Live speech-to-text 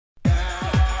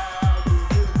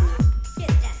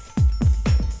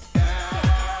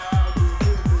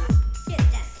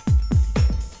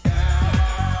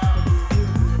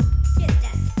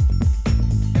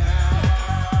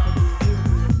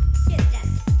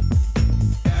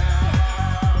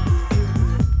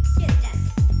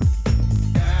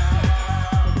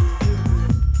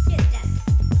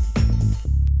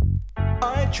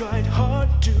tried hard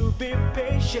to be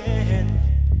patient,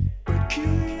 but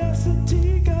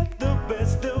curiosity got the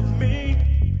best of me.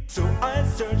 So I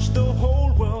searched the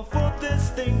whole world for this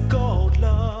thing called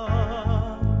love.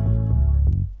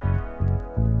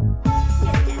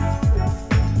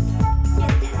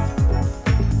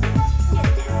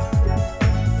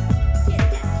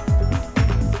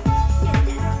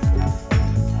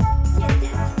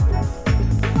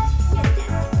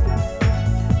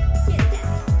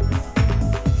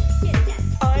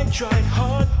 Tried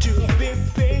hard to be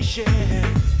patient,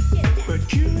 but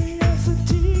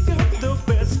curiosity got the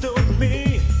best of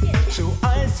me. So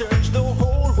I searched the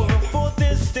whole world for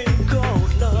this thing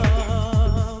called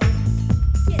love.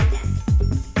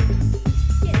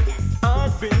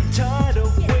 I've been tired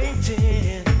of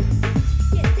waiting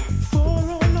for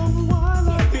a long while.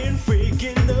 I've been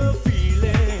faking the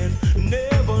feeling,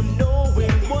 never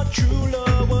knowing what true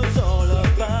love was all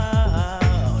about.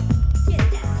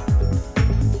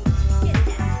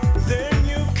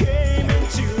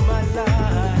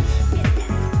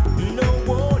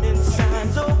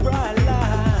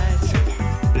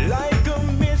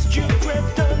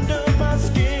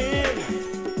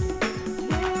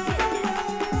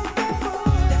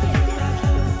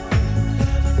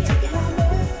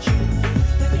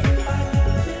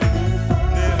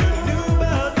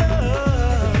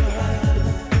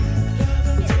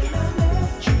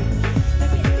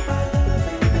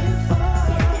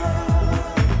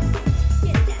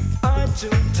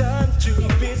 Took time to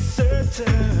be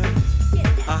certain.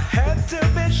 I had to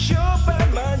be sure by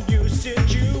my new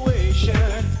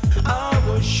situation. I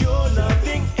was sure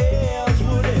nothing else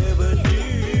would ever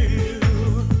do.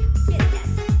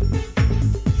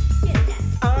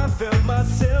 I felt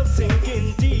myself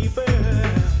sinking deeper,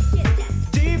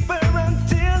 deeper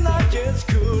until I just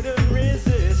couldn't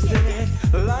resist it.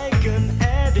 Like an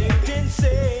addict,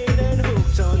 insane and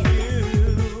hooked on you.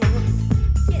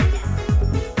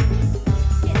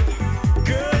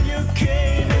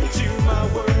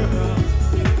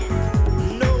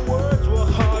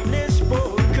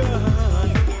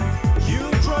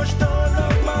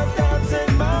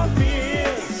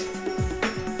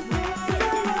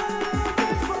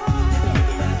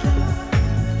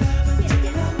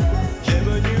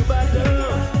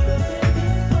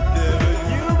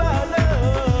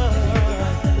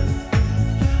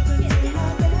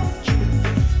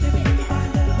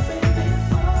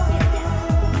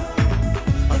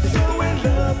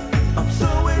 Love